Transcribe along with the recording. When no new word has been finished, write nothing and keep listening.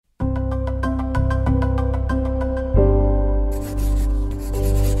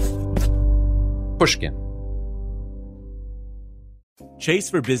Pushkin. Chase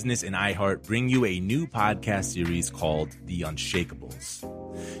for Business and iHeart bring you a new podcast series called The Unshakables.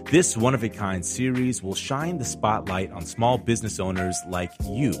 This one-of-a-kind series will shine the spotlight on small business owners like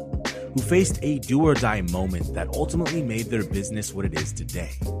you, who faced a do-or-die moment that ultimately made their business what it is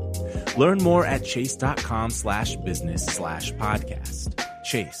today. Learn more at chase.com/business/podcast.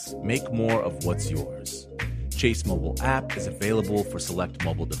 Chase, make more of what's yours. Chase mobile app is available for select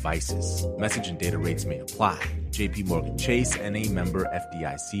mobile devices. Message and data rates may apply. JP Morgan Chase, N.A. member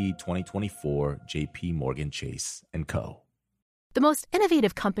FDIC 2024, JP Morgan Chase & Co. The most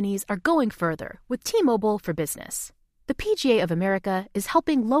innovative companies are going further with T-Mobile for Business. The PGA of America is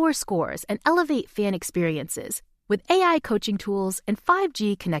helping lower scores and elevate fan experiences with AI coaching tools and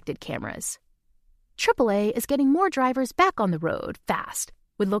 5G connected cameras. AAA is getting more drivers back on the road fast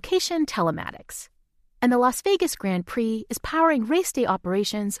with location telematics. And the Las Vegas Grand Prix is powering race day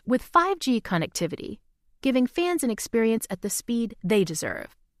operations with 5G connectivity, giving fans an experience at the speed they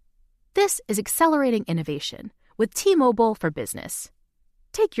deserve. This is accelerating innovation with T-Mobile for Business.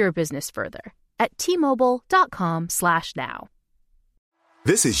 Take your business further at T-Mobile.com/now.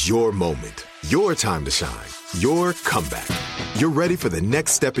 This is your moment, your time to shine, your comeback. You're ready for the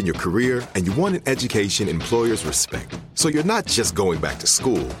next step in your career, and you want an education employers respect. So you're not just going back to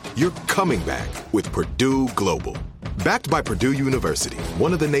school, you're coming back with Purdue Global. Backed by Purdue University,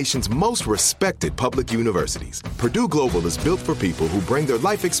 one of the nation's most respected public universities, Purdue Global is built for people who bring their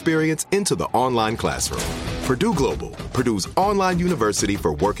life experience into the online classroom. Purdue Global, Purdue's online university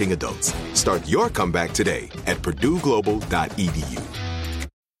for working adults. Start your comeback today at purdueglobal.edu.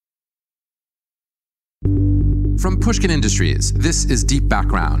 From Pushkin Industries, this is Deep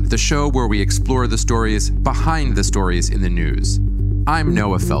Background, the show where we explore the stories behind the stories in the news. I'm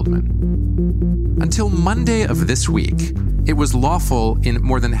Noah Feldman. Until Monday of this week, it was lawful in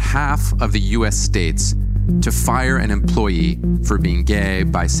more than half of the U.S. states to fire an employee for being gay,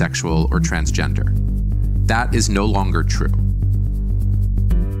 bisexual, or transgender. That is no longer true.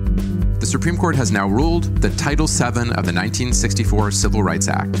 The Supreme Court has now ruled that Title VII of the 1964 Civil Rights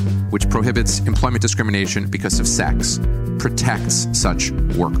Act, which prohibits employment discrimination because of sex, protects such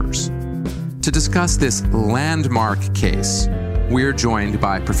workers. To discuss this landmark case, we're joined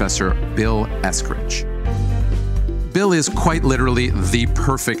by Professor Bill Eskridge. Bill is quite literally the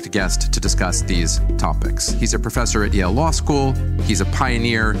perfect guest to discuss these topics. He's a professor at Yale Law School, he's a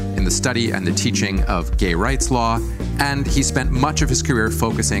pioneer in the study and the teaching of gay rights law, and he spent much of his career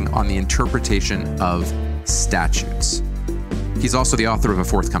focusing on the interpretation of statutes. He's also the author of a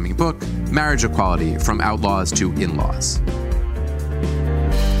forthcoming book, Marriage Equality: From Outlaws to In-Laws.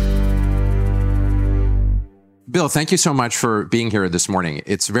 Bill, thank you so much for being here this morning.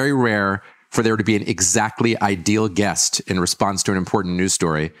 It's very rare for there to be an exactly ideal guest in response to an important news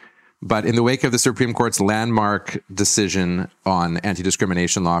story. But in the wake of the Supreme Court's landmark decision on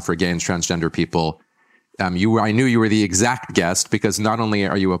anti-discrimination law for gay and transgender people, I knew you were the exact guest because not only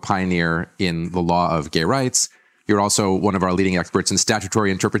are you a pioneer in the law of gay rights, you're also one of our leading experts in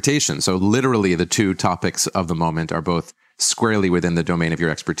statutory interpretation. So literally the two topics of the moment are both squarely within the domain of your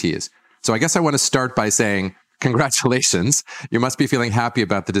expertise. So I guess I want to start by saying, congratulations. You must be feeling happy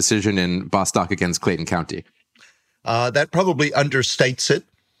about the decision in Bostock against Clayton County. That probably understates it.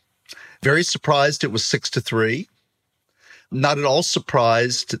 Very surprised it was 6-3. Not at all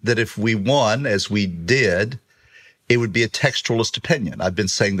surprised that if we won, as we did, it would be a textualist opinion. I've been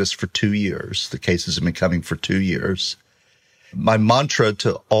saying this for 2 years. The cases have been coming for 2 years. My mantra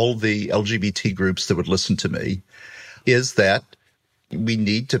to all the LGBT groups that would listen to me is that we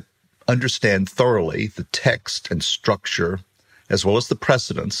need to understand thoroughly the text and structure, as well as the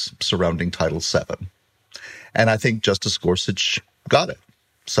precedents surrounding Title VII. And I think Justice Gorsuch got it.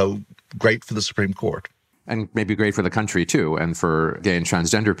 So great for the Supreme Court. And maybe great for the country, too, and for gay and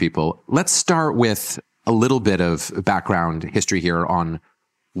transgender people. Let's start with a little bit of background history here on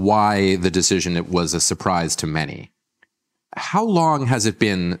why the decision was a surprise to many. How long has it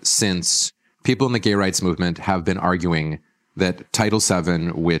been since people in the gay rights movement have been arguing that Title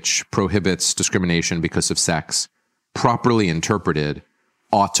VII, which prohibits discrimination because of sex, properly interpreted,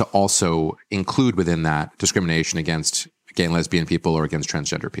 ought to also include within that discrimination against gay and lesbian people or against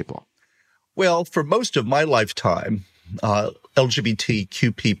transgender people? Well, for most of my lifetime,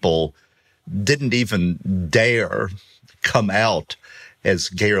 LGBTQ people didn't even dare come out as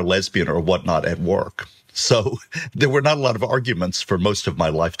gay or lesbian or whatnot at work. So there were not a lot of arguments for most of my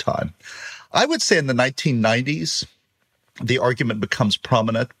lifetime. I would say in the 1990s, the argument becomes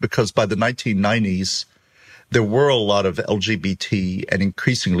prominent because by the 1990s, there were a lot of LGBT and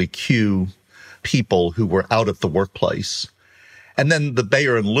increasingly Q people who were out of the workplace. And then the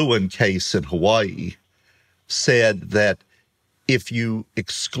Bayer and Lewin case in Hawaii said that if you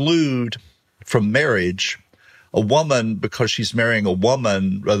exclude from marriage a woman because she's marrying a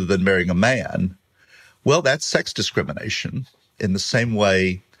woman rather than marrying a man, well, that's sex discrimination in the same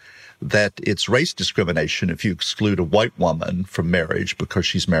way that it's race discrimination if you exclude a white woman from marriage because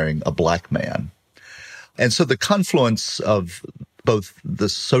she's marrying a black man. And so the confluence of both the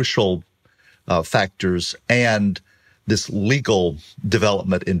social factors and this legal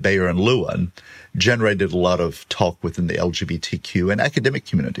development in Bayer and Lewin generated a lot of talk within the LGBTQ and academic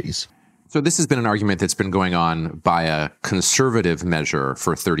communities. So this has been an argument that's been going on by a conservative measure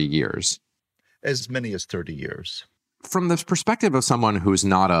for 30 years. As many as 30 years. From the perspective of someone who's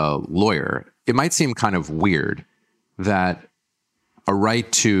not a lawyer, it might seem kind of weird that a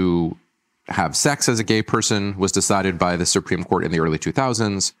right to have sex as a gay person was decided by the Supreme Court in the early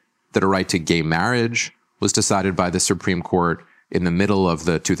 2000s, that a right to gay marriage was decided by the Supreme Court in the middle of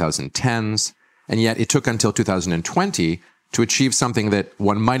the 2010s, and yet it took until 2020 to achieve something that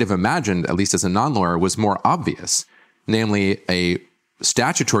one might have imagined, at least as a non-lawyer, was more obvious, namely a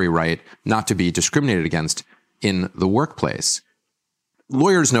statutory right not to be discriminated against in the workplace.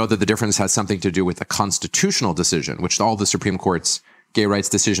 Lawyers know that the difference has something to do with a constitutional decision, which all the Supreme Court's gay rights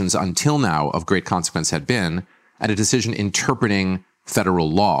decisions until now of great consequence had been, and a decision interpreting federal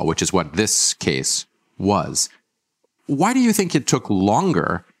law, which is what this case was. Why do you think it took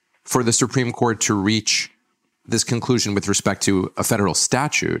longer for the Supreme Court to reach this conclusion with respect to a federal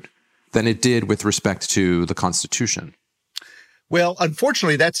statute than it did with respect to the Constitution? Well,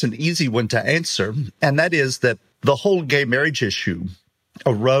 unfortunately, that's an easy one to answer, and that is that the whole gay marriage issue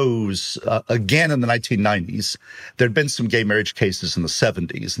arose again in the 1990s. There had been some gay marriage cases in the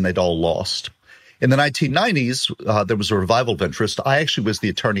 70s, and they'd all lost. In the 1990s, there was a revival of interest. I actually was the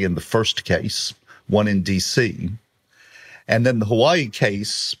attorney in the first case, one in D.C. And then the Hawaii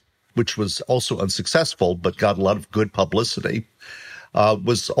case, which was also unsuccessful but got a lot of good publicity,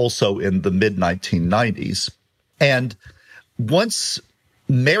 was also in the mid-1990s. And once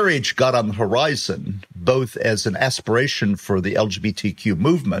marriage got on the horizon, both as an aspiration for the LGBTQ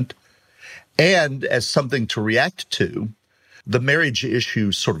movement and as something to react to, the marriage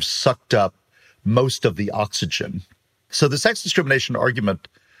issue sort of sucked up most of the oxygen. So the sex discrimination argument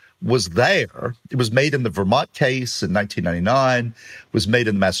was there. It was made in the Vermont case in 1999, was made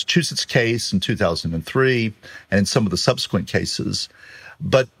in the Massachusetts case in 2003, and in some of the subsequent cases.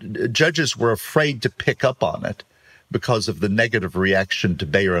 But judges were afraid to pick up on it because of the negative reaction to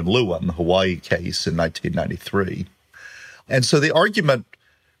Bayer and Lewin, the Hawaii case in 1993. And so the argument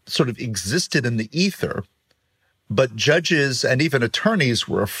sort of existed in the ether, but judges and even attorneys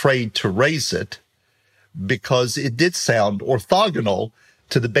were afraid to raise it because it did sound orthogonal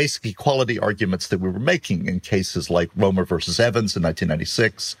to the basic equality arguments that we were making in cases like Romer versus Evans in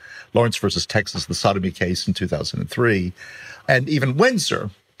 1996, Lawrence versus Texas, the sodomy case in 2003, and even Windsor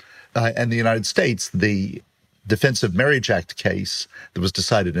and the United States, the Defense of Marriage Act case that was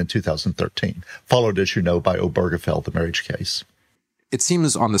decided in 2013, followed, as you know, by Obergefell, the marriage case. It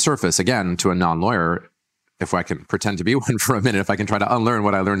seems on the surface, again, to a non-lawyer, if I can pretend to be one for a minute, if I can try to unlearn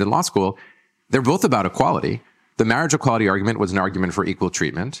what I learned in law school, they're both about equality. The marriage equality argument was an argument for equal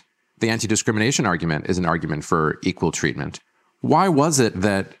treatment. The anti-discrimination argument is an argument for equal treatment. Why was it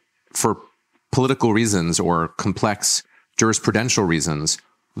that for political reasons or complex jurisprudential reasons,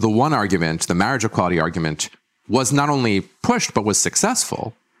 the one argument, the marriage equality argument, was not only pushed but was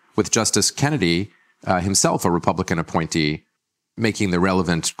successful, with Justice Kennedy himself, a Republican appointee, making the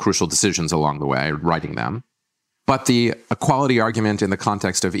relevant, crucial decisions along the way, writing them. But the equality argument in the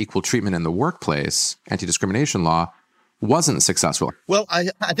context of equal treatment in the workplace, anti-discrimination law, wasn't successful? Well,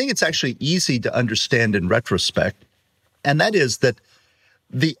 I think it's actually easy to understand in retrospect, and that is that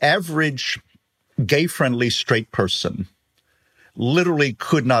the average gay-friendly straight person literally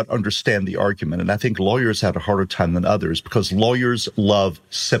could not understand the argument. And I think lawyers had a harder time than others because lawyers love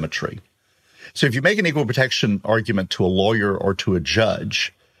symmetry. So if you make an equal protection argument to a lawyer or to a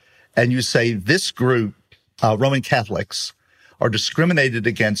judge, and you say this group, Roman Catholics, are discriminated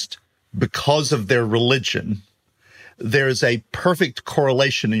against because of their religion, there is a perfect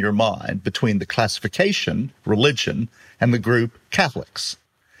correlation in your mind between the classification, religion, and the group Catholics.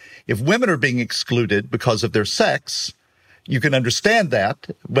 If women are being excluded because of their sex, you can understand that,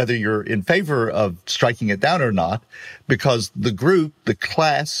 whether you're in favor of striking it down or not, because the group, the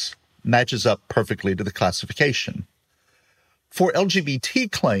class, matches up perfectly to the classification. For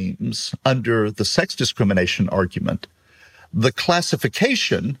LGBT claims under the sex discrimination argument, the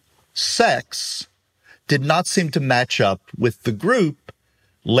classification, sex, did not seem to match up with the group,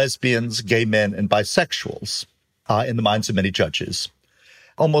 lesbians, gay men, and bisexuals. in the minds of many judges.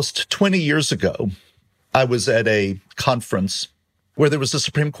 Almost 20 years ago, I was at a conference where there was a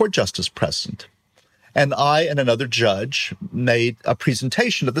Supreme Court justice present. And I and another judge made a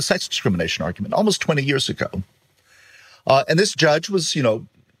presentation of the sex discrimination argument almost 20 years ago. And this judge was,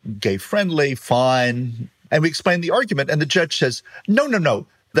 gay-friendly, fine. And we explained the argument, and the judge says, no,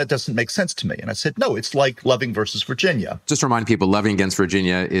 that doesn't make sense to me. And I said, no, it's like Loving versus Virginia. Just to remind people, Loving against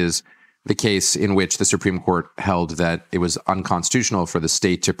Virginia is the case in which the Supreme Court held that it was unconstitutional for the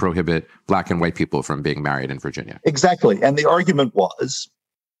state to prohibit Black and white people from being married in Virginia. Exactly. And the argument was,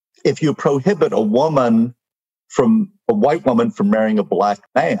 if you prohibit a white woman from marrying a Black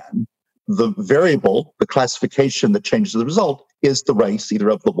man, the variable, the classification that changes the result is the race, either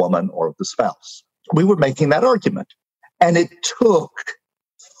of the woman or of the spouse. We were making that argument. And it took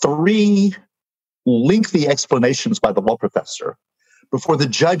 3 lengthy explanations by the law professor before the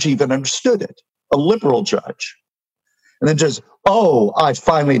judge even understood it, a liberal judge. And then just, I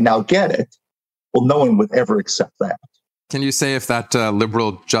finally now get it. Well, no one would ever accept that. Can you say if that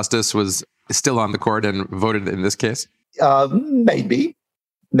liberal justice was still on the court and voted in this case? Maybe.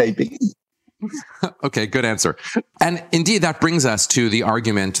 Okay, good answer. And indeed, that brings us to the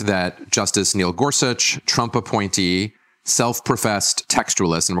argument that Justice Neil Gorsuch, Trump appointee, self-professed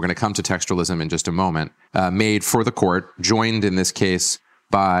textualist, and we're going to come to textualism in just a moment, made for the court, joined in this case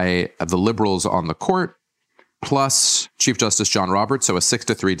by the liberals on the court, plus Chief Justice John Roberts, so a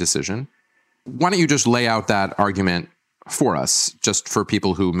 6-3 decision. Why don't you just lay out that argument for us, just for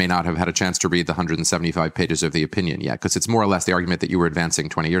people who may not have had a chance to read the 175 pages of the opinion yet, because it's more or less the argument that you were advancing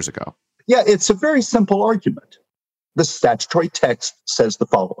 20 years ago. Yeah, it's a very simple argument. The statutory text says the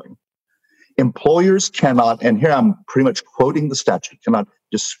following. Employers cannot, and here I'm pretty much quoting the statute, cannot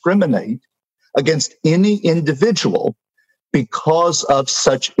discriminate against any individual because of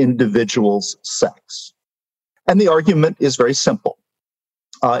such individual's sex. And the argument is very simple.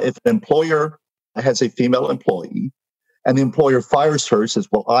 If an employer has a female employee and the employer fires her, says,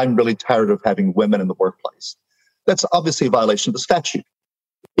 well, I'm really tired of having women in the workplace, that's obviously a violation of the statute.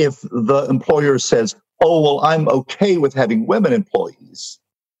 If the employer says, I'm okay with having women employees,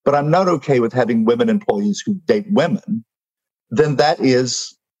 but I'm not okay with having women employees who date women, then that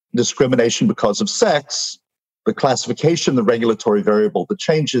is discrimination because of sex. The classification, the regulatory variable that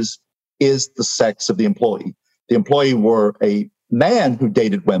changes is the sex of the employee. If the employee were a man who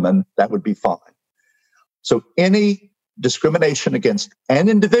dated women, that would be fine. So any discrimination against an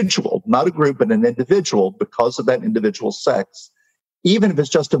individual, not a group, but an individual because of that individual's sex, even if it's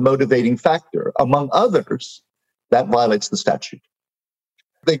just a motivating factor, among others, that violates the statute.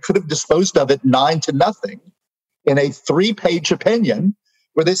 They could have disposed of it 9-0 in a 3-page opinion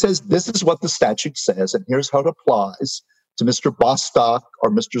where they says, this is what the statute says, and here's how it applies to Mr. Bostock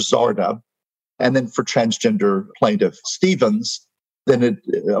or Mr. Zarda. And then for transgender plaintiff Stevens, then it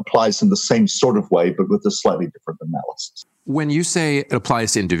applies in the same sort of way, but with a slightly different analysis. When you say it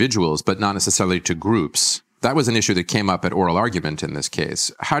applies to individuals, but not necessarily to groups, that was an issue that came up at oral argument in this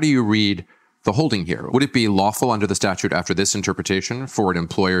case. How do you read the holding here? Would it be lawful under the statute after this interpretation for an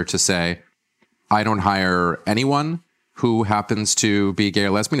employer to say, I don't hire anyone who happens to be gay or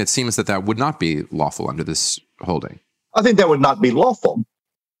lesbian? It seems that would not be lawful under this holding. I think that would not be lawful.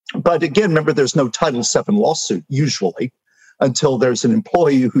 But again, remember, there's no Title VII lawsuit usually until there's an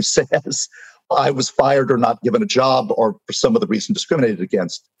employee who says, I was fired or not given a job or for some other reason discriminated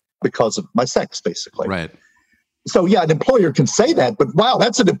against because of my sex, basically. Right. So, yeah, an employer can say that, but wow,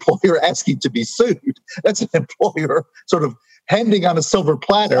 that's an employer asking to be sued. That's an employer sort of handing on a silver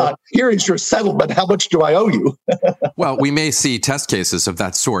platter. Here is your settlement. How much do I owe you? Well, we may see test cases of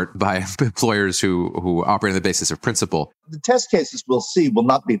that sort by employers who operate on the basis of principle. The test cases we'll see will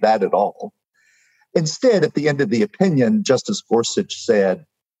not be that at all. Instead, at the end of the opinion, Justice Gorsuch said,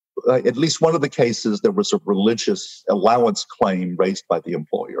 at least one of the cases, there was a religious allowance claim raised by the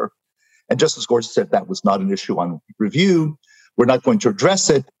employer. And Justice Gorsuch said that was not an issue on review. We're not going to address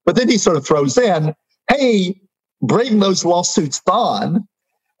it. But then he sort of throws in, hey, bring those lawsuits on.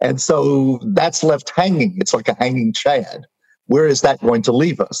 And so that's left hanging. It's like a hanging chad. Where is that going to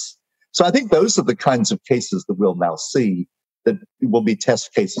leave us? So I think those are the kinds of cases that we'll now see that will be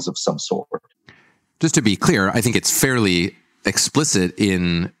test cases of some sort. Just to be clear, I think it's fairly explicit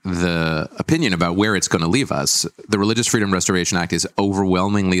in the opinion about where it's going to leave us. The Religious Freedom Restoration Act is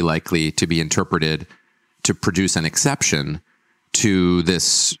overwhelmingly likely to be interpreted to produce an exception to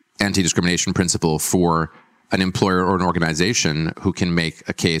this anti-discrimination principle for an employer or an organization who can make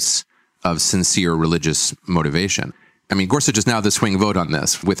a case of sincere religious motivation. I mean, Gorsuch is now the swing vote on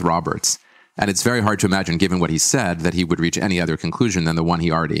this with Roberts. And it's very hard to imagine, given what he said, that he would reach any other conclusion than the one he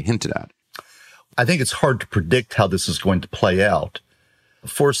already hinted at. I think it's hard to predict how this is going to play out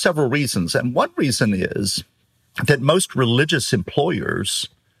for several reasons. And one reason is that most religious employers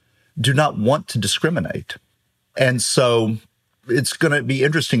do not want to discriminate. And so it's going to be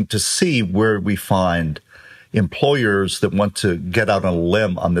interesting to see where we find employers that want to get out on a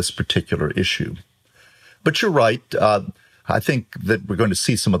limb on this particular issue. But you're right. I think that we're going to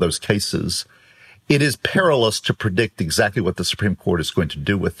see some of those cases. It is perilous to predict exactly what the Supreme Court is going to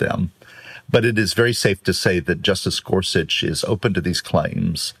do with them. But it is very safe to say that Justice Gorsuch is open to these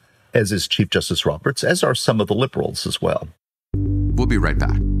claims, as is Chief Justice Roberts, as are some of the liberals as well. We'll be right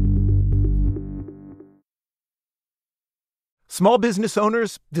back. Small business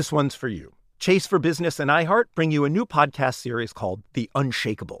owners, this one's for you. Chase for Business and iHeart bring you a new podcast series called The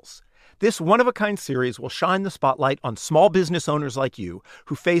Unshakables. This one-of-a-kind series will shine the spotlight on small business owners like you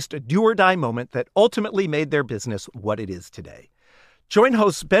who faced a do-or-die moment that ultimately made their business what it is today. Join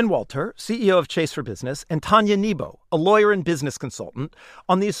hosts Ben Walter, CEO of Chase for Business, and Tanya Nebo, a lawyer and business consultant,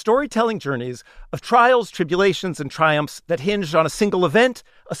 on these storytelling journeys of trials, tribulations, and triumphs that hinged on a single event,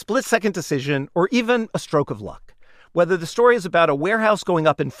 a split-second decision, or even a stroke of luck. Whether the story is about a warehouse going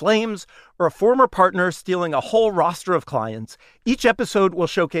up in flames or a former partner stealing a whole roster of clients, each episode will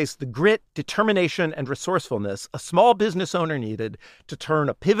showcase the grit, determination, and resourcefulness a small business owner needed to turn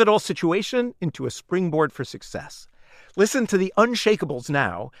a pivotal situation into a springboard for success. Listen to The Unshakables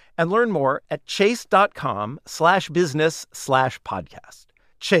now and learn more at chase.com/business/podcast.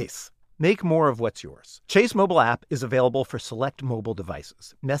 Chase, make more of what's yours. Chase mobile app is available for select mobile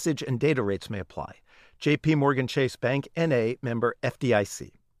devices. Message and data rates may apply. J.P. Morgan Chase Bank, N.A., member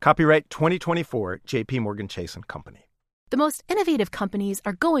FDIC. Copyright 2024, J.P. Morgan Chase & Company. The most innovative companies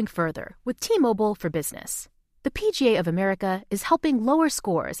are going further with T-Mobile for Business. The PGA of America is helping lower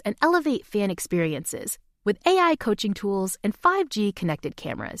scores and elevate fan experiences with AI coaching tools and 5G connected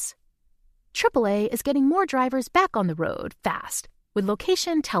cameras. AAA is getting more drivers back on the road fast with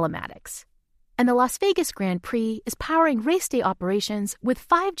location telematics. And the Las Vegas Grand Prix is powering race day operations with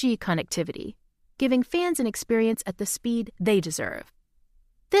 5G connectivity, giving fans an experience at the speed they deserve.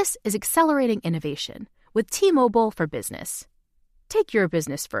 This is accelerating innovation with T-Mobile for Business. Take your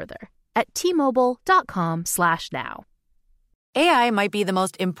business further at T-Mobile.com/now. AI might be the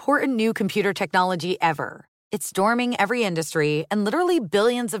most important new computer technology ever. It's storming every industry, and literally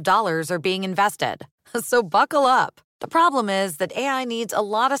billions of dollars are being invested. So buckle up. The problem is that AI needs a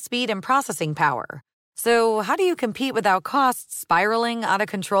lot of speed and processing power. So how do you compete without costs spiraling out of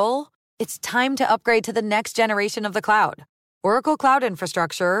control? It's time to upgrade to the next generation of the cloud, Oracle Cloud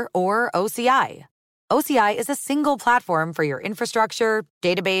Infrastructure, or OCI. OCI is a single platform for your infrastructure,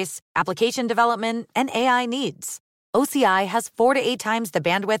 database, application development, and AI needs. OCI has 4 to 8 times the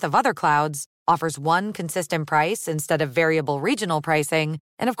bandwidth of other clouds, offers one consistent price instead of variable regional pricing,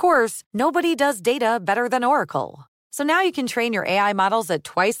 and of course, nobody does data better than Oracle. So now you can train your AI models at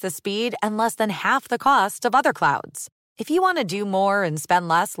twice the speed and less than half the cost of other clouds. If you want to do more and spend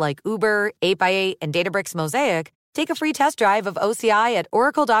less like Uber, 8x8, and Databricks Mosaic, take a free test drive of OCI at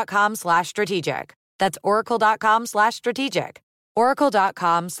oracle.com/strategic. That's oracle.com/strategic.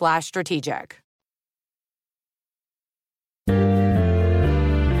 Oracle.com/strategic.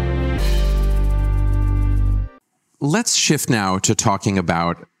 Let's shift now to talking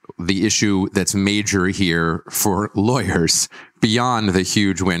about the issue that's major here for lawyers beyond the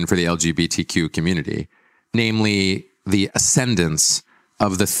huge win for the LGBTQ community, namely the ascendance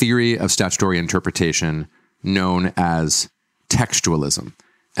of the theory of statutory interpretation known as textualism.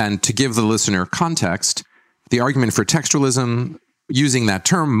 And to give the listener context, the argument for textualism, using that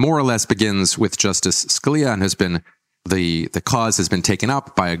term, more or less begins with Justice Scalia and has been the cause has been taken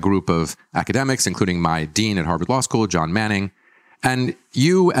up by a group of academics, including my dean at Harvard Law School, John Manning. And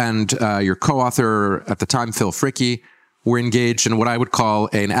you and your co-author at the time, Phil Fricke, were engaged in what I would call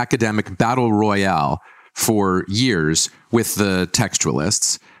an academic battle royale for years with the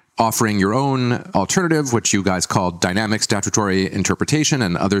textualists, offering your own alternative, which you guys called dynamic statutory interpretation,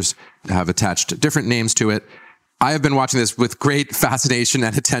 and others have attached different names to it. I have been watching this with great fascination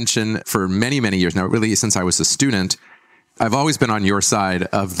and attention for many, many years now, really since I was a student. I've always been on your side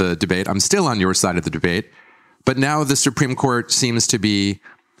of the debate. I'm still on your side of the debate. But now the Supreme Court seems to be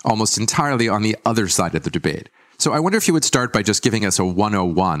almost entirely on the other side of the debate. So I wonder if you would start by just giving us a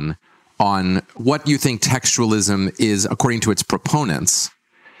 101 on what you think textualism is according to its proponents.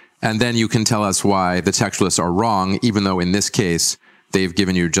 And then you can tell us why the textualists are wrong, even though in this case, they've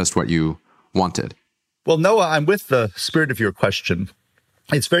given you just what you wanted. Well, Noah, I'm with the spirit of your question.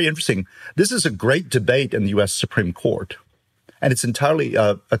 It's very interesting. This is a great debate in the U.S. Supreme Court, and it's entirely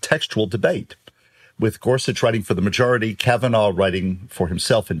a textual debate. with Gorsuch writing for the majority, Kavanaugh writing for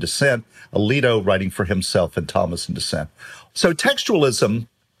himself in dissent, Alito writing for himself, and Thomas in dissent. So textualism,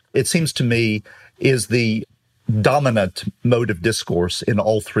 it seems to me, is the dominant mode of discourse in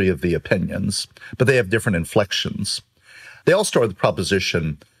all three of the opinions, but they have different inflections. They all start with the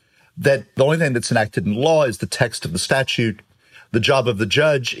proposition that the only thing that's enacted in law is the text of the statute. The job of the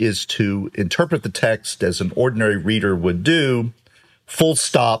judge is to interpret the text as an ordinary reader would do, full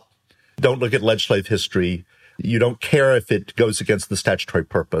stop. Don't look at legislative history. You don't care if it goes against the statutory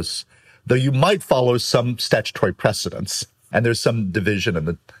purpose, though you might follow some statutory precedents. And there's some division in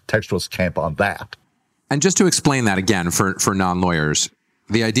the textualist camp on that. And just to explain that again for non-lawyers,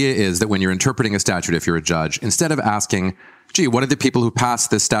 the idea is that when you're interpreting a statute, if you're a judge, instead of asking, gee, what did the people who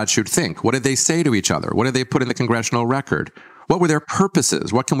passed this statute think? What did they say to each other? What did they put in the congressional record? What were their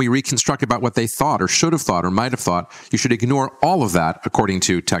purposes? What can we reconstruct about what they thought or should have thought or might have thought? You should ignore all of that, according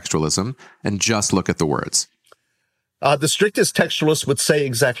to textualism, and just look at the words. The strictest textualists would say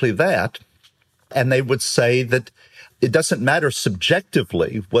exactly that. And they would say that it doesn't matter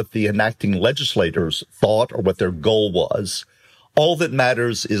subjectively what the enacting legislators thought or what their goal was. All that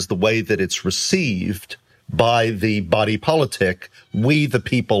matters is the way that it's received by the body politic. We, the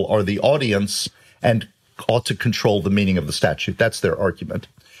people, are the audience and ought to control the meaning of the statute. That's their argument.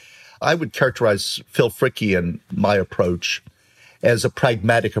 I would characterize Phil Fricke and my approach as a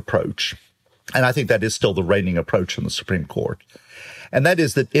pragmatic approach. And I think that is still the reigning approach in the Supreme Court. And that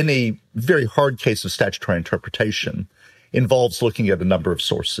is that any very hard case of statutory interpretation involves looking at a number of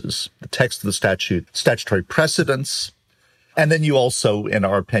sources: the text of the statute, statutory precedents, and then you also, in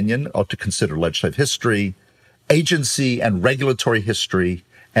our opinion, ought to consider legislative history, agency and regulatory history,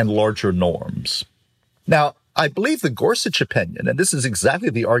 and larger norms. Now, I believe the Gorsuch opinion, and this is exactly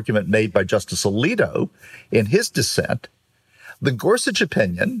the argument made by Justice Alito in his dissent, the Gorsuch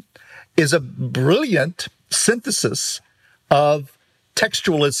opinion is a brilliant synthesis of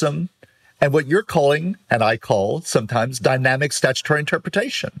textualism and what you're calling, and I call sometimes, dynamic statutory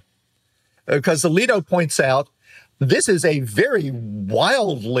interpretation. Because Alito points out this is a very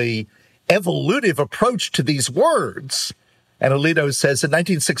wildly evolutive approach to these words. And Alito says in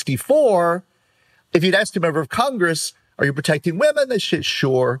 1964, if you'd asked a member of Congress, are you protecting women? They say,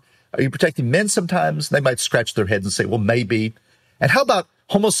 sure. Are you protecting men sometimes? They might scratch their heads and say, well, maybe. And how about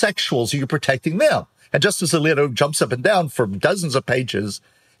homosexuals? Are you protecting them? And Justice Alito jumps up and down for dozens of pages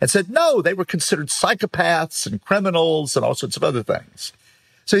and said, no, they were considered psychopaths and criminals and all sorts of other things.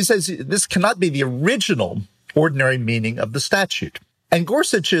 So he says this cannot be the original ordinary meaning of the statute. And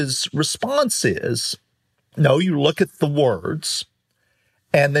Gorsuch's response is, no, you look at the words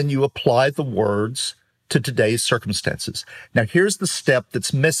and then you apply the words to today's circumstances. Now, here's the step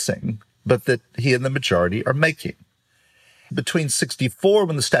that's missing, but that he and the majority are making. Between 64,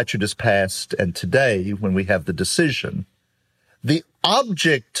 when the statute is passed, and today, when we have the decision, the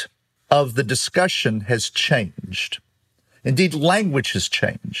object of the discussion has changed. Indeed, language has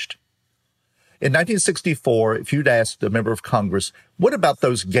changed. In 1964, if you'd asked a member of Congress, what about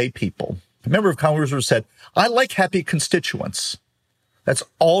those gay people? A member of Congress would have said, I like happy constituents. That's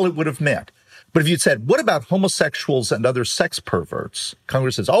all it would have meant. But if you'd said, what about homosexuals and other sex perverts?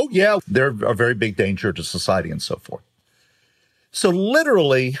 Congress says, oh, yeah, they're a very big danger to society and so forth. So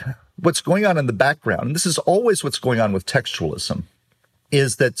literally, what's going on in the background, and this is always what's going on with textualism,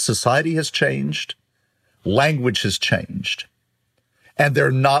 is that society has changed, language has changed, and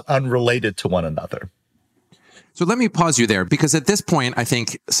they're not unrelated to one another. So let me pause you there, because at this point, I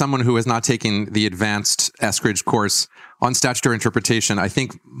think someone who has not taken the advanced Eskridge course on statutory interpretation, I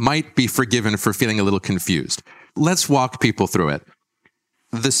think might be forgiven for feeling a little confused. Let's walk people through it.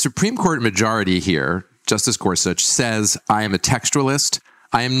 The Supreme Court majority here, Justice Gorsuch, says, I am a textualist.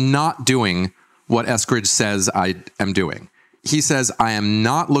 I am not doing what Eskridge says I am doing. He says, I am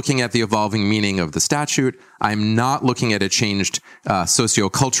not looking at the evolving meaning of the statute. I'm not looking at a changed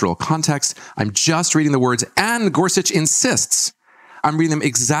sociocultural context. I'm just reading the words. And Gorsuch insists I'm reading them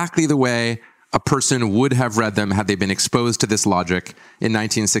exactly the way a person would have read them had they been exposed to this logic in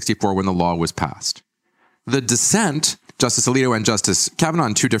 1964 when the law was passed. The dissent, Justice Alito and Justice Kavanaugh,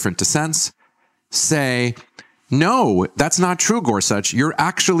 in two different dissents, say, no, that's not true, Gorsuch. You're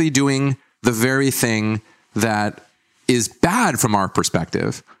actually doing the very thing that is bad from our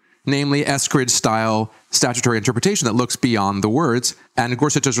perspective, namely Eskridge-style statutory interpretation that looks beyond the words. And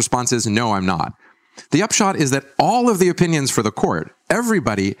Gorsuch's response is, no, I'm not. The upshot is that all of the opinions for the court,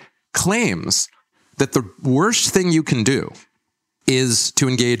 everybody claims that the worst thing you can do is to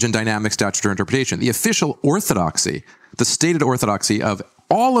engage in dynamic statutory interpretation. The official orthodoxy, the stated orthodoxy of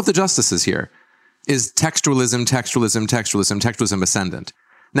all of the justices here is textualism, textualism, textualism, textualism ascendant.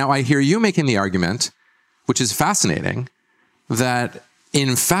 Now, I hear you making the argument, which is fascinating, that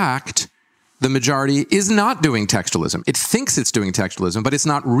in fact, the majority is not doing textualism. It thinks it's doing textualism, but it's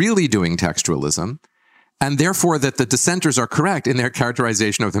not really doing textualism. And therefore that the dissenters are correct in their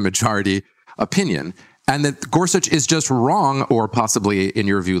characterization of the majority opinion. And that Gorsuch is just wrong, or possibly, in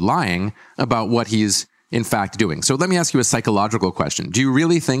your view, lying about what he's in fact doing. So let me ask you a psychological question. Do you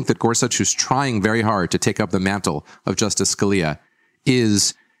really think that Gorsuch, who's trying very hard to take up the mantle of Justice Scalia,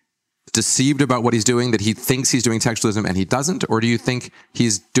 is deceived about what he's doing, that he thinks he's doing textualism and he doesn't? Or do you think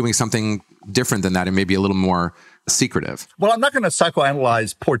he's doing something different than that and maybe a little more secretive? Well, I'm not going to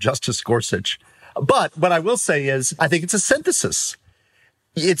psychoanalyze poor Justice Gorsuch. But what I will say is I think it's a synthesis.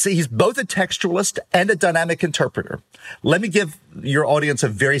 He's both a textualist and a dynamic interpreter. Let me give your audience a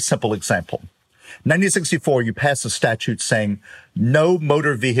very simple example. 1964, you pass a statute saying no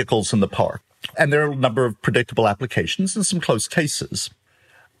motor vehicles in the park. And there are a number of predictable applications and some close cases.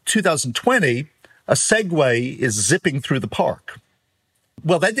 2020, a Segway is zipping through the park.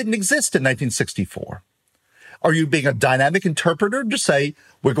 Well, that didn't exist in 1964. Are you being a dynamic interpreter to say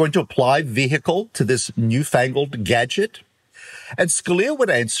we're going to apply vehicle to this newfangled gadget? And Scalia would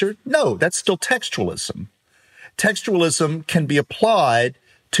answer, no, that's still textualism. Textualism can be applied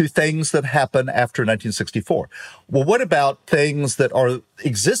to things that happen after 1964. Well, what about things that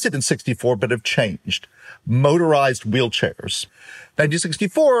existed in 64 but have changed? Motorized wheelchairs.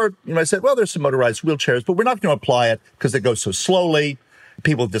 1964, I said, well, there's some motorized wheelchairs, but we're not going to apply it because they go so slowly.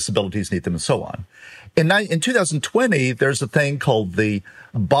 People with disabilities need them and so on. In 2020, there's a thing called the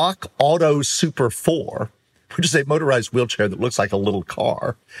Bach Auto Super 4, which is a motorized wheelchair that looks like a little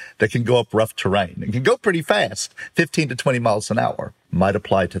car that can go up rough terrain. It can go pretty fast, 15 to 20 miles an hour. Might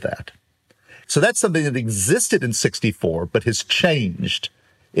apply to that. So that's something that existed in 64, but has changed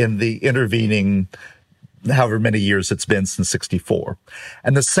in the intervening however many years it's been since 64.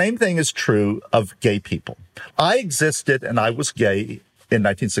 And the same thing is true of gay people. I existed and I was gay in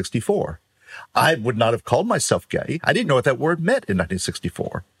 1964. I would not have called myself gay. I didn't know what that word meant in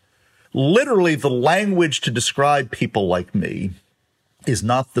 1964. Literally, the language to describe people like me is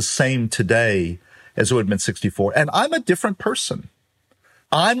not the same today as it would have been 64. And I'm a different person.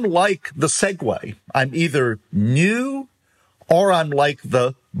 I'm like the Segway. I'm either new or I'm like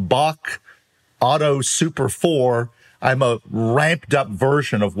the Bach Auto Super 4. I'm a ramped up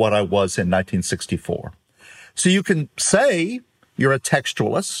version of what I was in 1964. So you can say you're a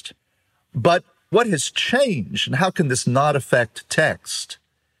textualist, but what has changed, and how can this not affect text,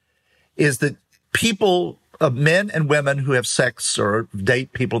 is that people, men and women who have sex or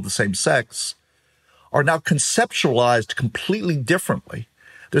date people of the same sex, are now conceptualized completely differently.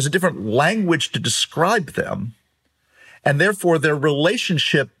 There's a different language to describe them, and therefore their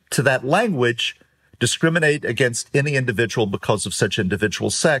relationship to that language, discriminate against any individual because of such individual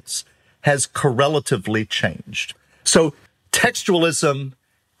sex, has correlatively changed. So textualism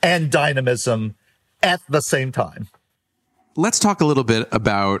and dynamism at the same time. Let's talk a little bit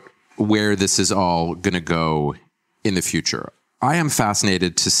about where this is all going to go in the future. I am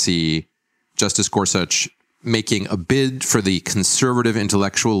fascinated to see Justice Gorsuch making a bid for the conservative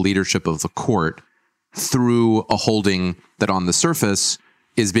intellectual leadership of the court through a holding that on the surface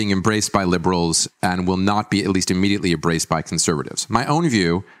is being embraced by liberals and will not be at least immediately embraced by conservatives. My own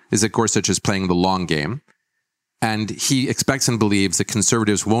view is that Gorsuch is playing the long game, and he expects and believes that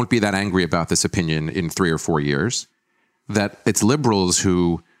conservatives won't be that angry about this opinion in 3 or 4 years, that it's liberals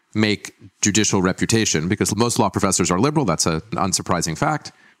who make judicial reputation, because most law professors are liberal. That's an unsurprising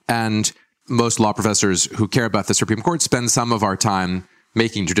fact. And most law professors who care about the Supreme Court spend some of our time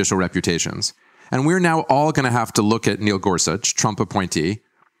making judicial reputations. And we're now all going to have to look at Neil Gorsuch, Trump appointee,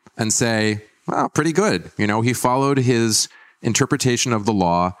 and say, well, pretty good. He followed his interpretation of the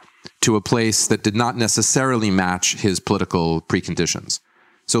law to a place that did not necessarily match his political preconditions.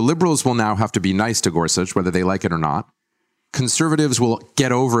 So liberals will now have to be nice to Gorsuch, whether they like it or not. Conservatives will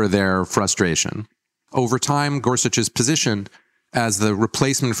get over their frustration. Over time, Gorsuch's position as the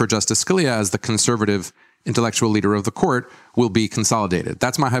replacement for Justice Scalia, as the conservative intellectual leader of the court, will be consolidated.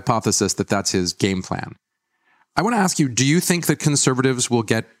 That's my hypothesis, that that's his game plan. I want to ask you, do you think that conservatives will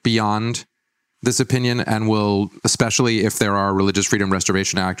get beyond this opinion and will, especially if there are Religious Freedom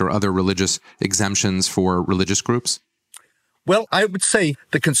Restoration Act or other religious exemptions for religious groups? Well, I would say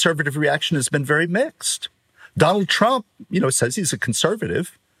the conservative reaction has been very mixed. Donald Trump, says he's a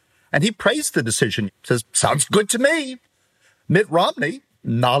conservative, and he praised the decision. Says, sounds good to me. Mitt Romney,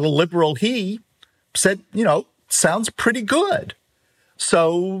 not a liberal he, said, sounds pretty good.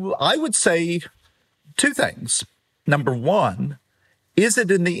 So I would say 2 things. Number one, is it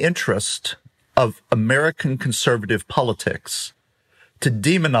in the interest of American conservative politics to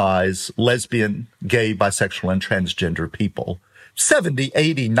demonize lesbian, gay, bisexual, and transgender people. 70,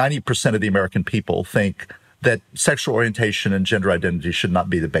 80, 90% of the American people think that sexual orientation and gender identity should not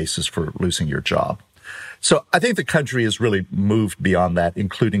be the basis for losing your job. So I think the country has really moved beyond that,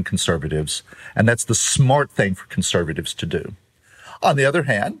 including conservatives, and that's the smart thing for conservatives to do. On the other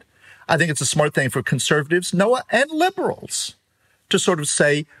hand, I think it's a smart thing for conservatives, Noah, and liberals to sort of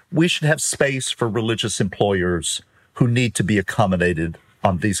say we should have space for religious employers who need to be accommodated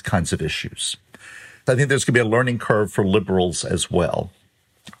on these kinds of issues. I think there's going to be a learning curve for liberals as well.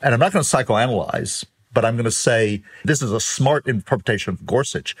 And I'm not going to psychoanalyze, but I'm going to say this is a smart interpretation of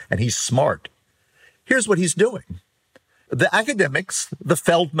Gorsuch, and he's smart. Here's what he's doing. The academics, the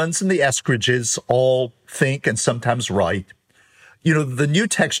Feldmans and the Eskridges all think and sometimes write, you know, the new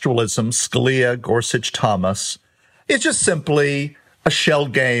textualism, Scalia, Gorsuch, Thomas, is just simply a shell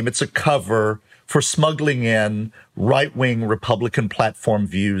game. It's a cover for smuggling in right-wing Republican platform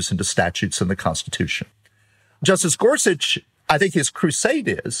views into statutes in the Constitution. Justice Gorsuch, I think his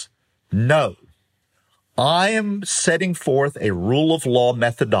crusade is, no, I am setting forth a rule of law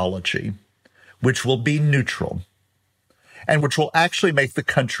methodology which will be neutral and which will actually make the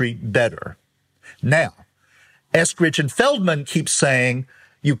country better. Now, Eskridge and Feldman keep saying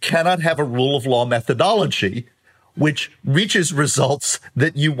you cannot have a rule of law methodology which reaches results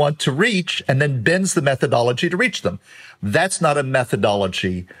that you want to reach and then bends the methodology to reach them. That's not a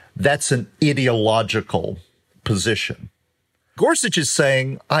methodology. That's an ideological position. Gorsuch is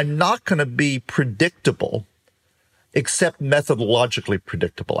saying, I'm not going to be predictable, except methodologically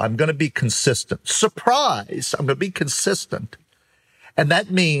predictable. I'm going to be consistent. Surprise! I'm going to be consistent. And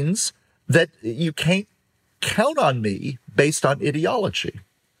that means that you can't count on me based on ideology.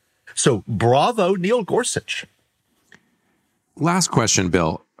 So bravo, Neil Gorsuch. Last question,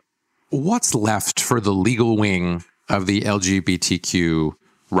 Bill. What's left for the legal wing of the LGBTQ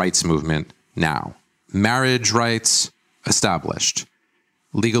rights movement now? Marriage rights, established.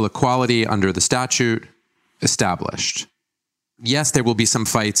 Legal equality under the statute, established. Yes, there will be some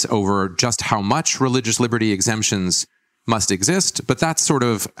fights over just how much religious liberty exemptions must exist, but that's sort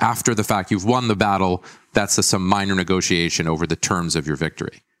of after the fact. You've won the battle. That's some minor negotiation over the terms of your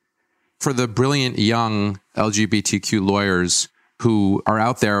victory. For the brilliant young LGBTQ lawyers who are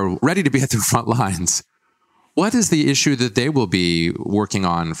out there ready to be at the front lines, what is the issue that they will be working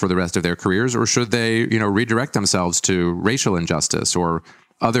on for the rest of their careers? Or should they, redirect themselves to racial injustice or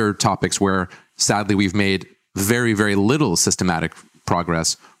other topics where, sadly, we've made very, very little systematic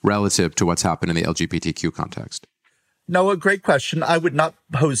progress relative to what's happened in the LGBTQ context? No, a great question. I would not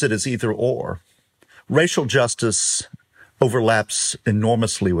pose it as either or. Racial justice overlaps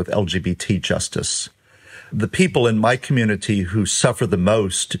enormously with LGBT justice. The people in my community who suffer the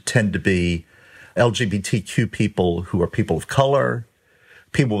most tend to be LGBTQ people who are people of color,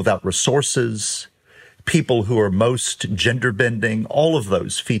 people without resources, people who are most gender bending, all of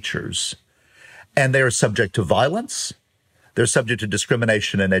those features. And they are subject to violence. They're subject to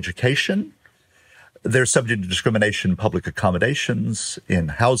discrimination in education. They're subject to discrimination in public accommodations, in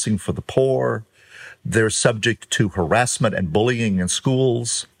housing for the poor. They're subject to harassment and bullying in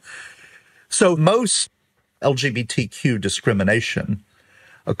schools. So most LGBTQ discrimination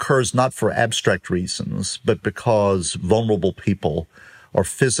occurs not for abstract reasons, but because vulnerable people are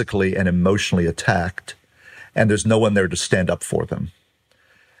physically and emotionally attacked, and there's no one there to stand up for them.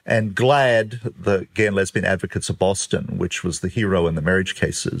 And GLAAD, the Gay and Lesbian Advocates of Boston, which was the hero in the marriage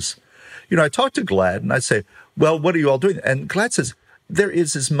cases, I talked to GLAAD and I say, well, what are you all doing? And GLAAD says, there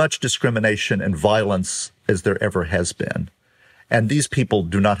is as much discrimination and violence as there ever has been. And these people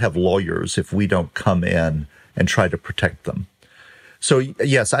do not have lawyers if we don't come in and try to protect them. So,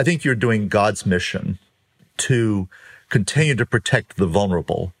 yes, I think you're doing God's mission to continue to protect the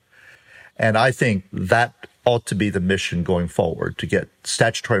vulnerable. And I think that ought to be the mission going forward, to get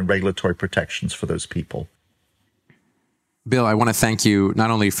statutory and regulatory protections for those people. Bill, I want to thank you not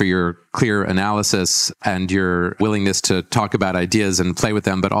only for your clear analysis and your willingness to talk about ideas and play with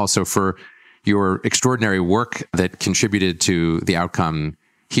them, but also for your extraordinary work that contributed to the outcome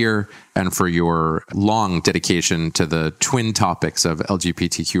here and for your long dedication to the twin topics of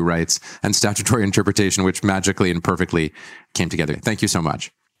LGBTQ rights and statutory interpretation, which magically and perfectly came together. Thank you so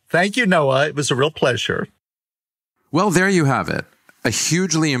much. Thank you, Noah. It was a real pleasure. Well, there you have it. A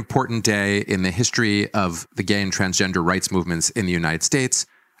hugely important day in the history of the gay and transgender rights movements in the United States,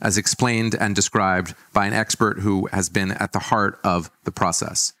 as explained and described by an expert who has been at the heart of the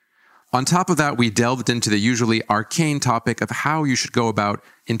process. On top of that, we delved into the usually arcane topic of how you should go about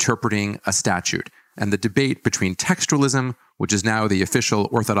interpreting a statute and the debate between textualism, which is now the official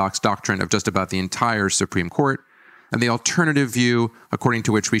orthodox doctrine of just about the entire Supreme Court, and the alternative view, according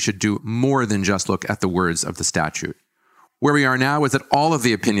to which we should do more than just look at the words of the statute. Where we are now is that all of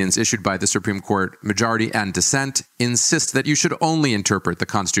the opinions issued by the Supreme Court, majority and dissent, insist that you should only interpret the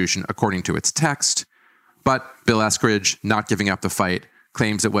Constitution according to its text. But Bill Eskridge, not giving up the fight,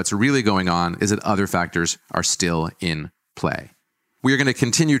 claims that what's really going on is that other factors are still in play. We are going to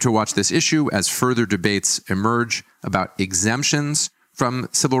continue to watch this issue as further debates emerge about exemptions from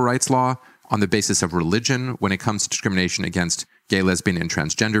civil rights law on the basis of religion when it comes to discrimination against gay, lesbian, and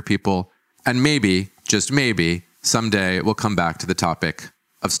transgender people. And maybe, just maybe, someday we'll come back to the topic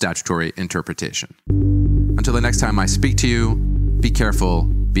of statutory interpretation. Until the next time I speak to you, be careful,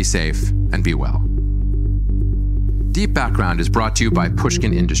 be safe, and be well. Deep Background is brought to you by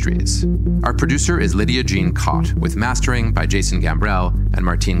Pushkin Industries. Our producer is Lydia Jean Cott, with mastering by Jason Gambrell and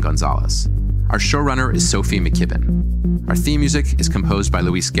Martin Gonzalez. Our showrunner is Sophie McKibben. Our theme music is composed by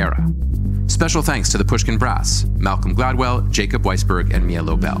Luis Guerra. Special thanks to the Pushkin Brass, Malcolm Gladwell, Jacob Weisberg, and Mia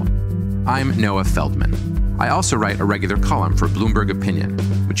Lobel. I'm Noah Feldman. I also write a regular column for Bloomberg Opinion,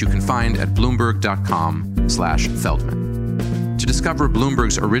 which you can find at bloomberg.com/Feldman. To discover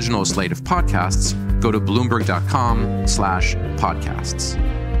Bloomberg's original slate of podcasts, go to bloomberg.com/podcasts.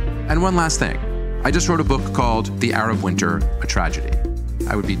 And one last thing. I just wrote a book called The Arab Winter, A Tragedy.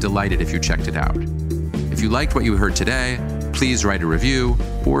 I would be delighted if you checked it out. If you liked what you heard today, please write a review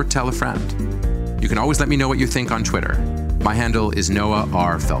or tell a friend. You can always let me know what you think on Twitter. My handle is Noah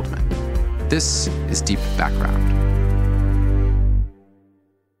R. Feldman. This is Deep Background.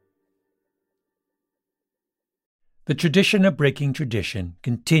 The tradition of breaking tradition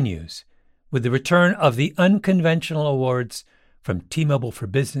continues with the return of the Unconventional Awards from T-Mobile for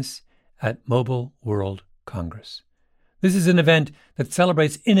Business at Mobile World Congress. This is an event that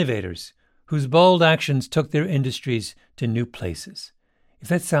celebrates innovators whose bold actions took their industries to new places. If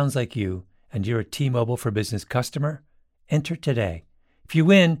that sounds like you and you're a T-Mobile for Business customer, enter today. If you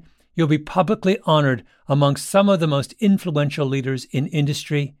win, you'll be publicly honored amongst some of the most influential leaders in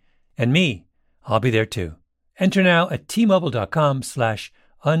industry. And me, I'll be there too. Enter now at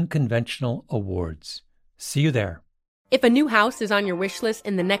tmobile.com/unconventional awards. See you there. If a new house is on your wish list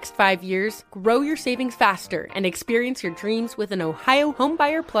in the next 5 years, grow your savings faster and experience your dreams with an Ohio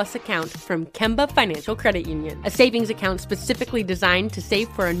Homebuyer Plus account from Kemba Financial Credit Union. A savings account specifically designed to save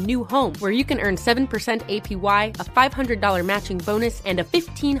for a new home, where you can earn 7% APY, a $500 matching bonus, and a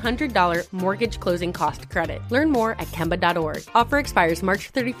 $1,500 mortgage closing cost credit. Learn more at Kemba.org. Offer expires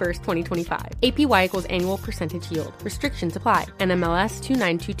March 31st, 2025. APY equals annual percentage yield. Restrictions apply. NMLS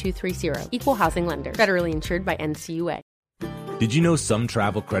 292230. Equal housing lender. Federally insured by NCUA. Did you know some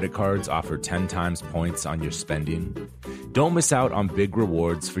travel credit cards offer 10 times points on your spending? Don't miss out on big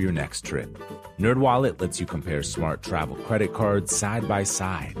rewards for your next trip. NerdWallet lets you compare smart travel credit cards side by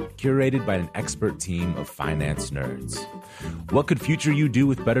side, curated by an expert team of finance nerds. What could future you do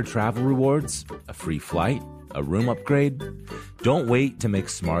with better travel rewards? A free flight? A room upgrade? Don't wait to make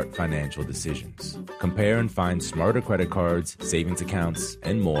smart financial decisions. Compare and find smarter credit cards, savings accounts,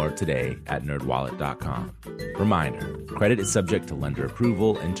 and more today at nerdwallet.com. Reminder, credit is subject to lender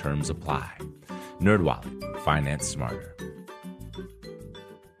approval and terms apply. NerdWallet, finance smarter.